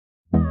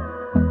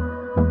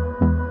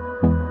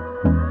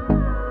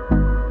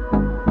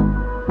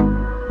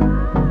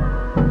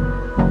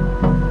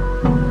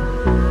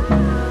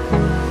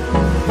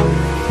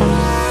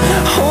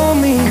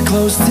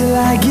close till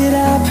I get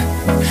up.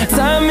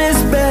 Time is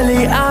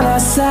barely on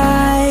our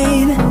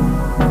side.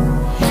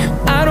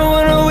 I don't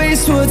wanna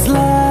waste what's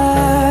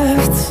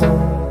left.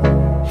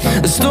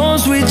 The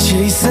storms we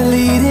chase are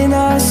leading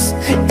us.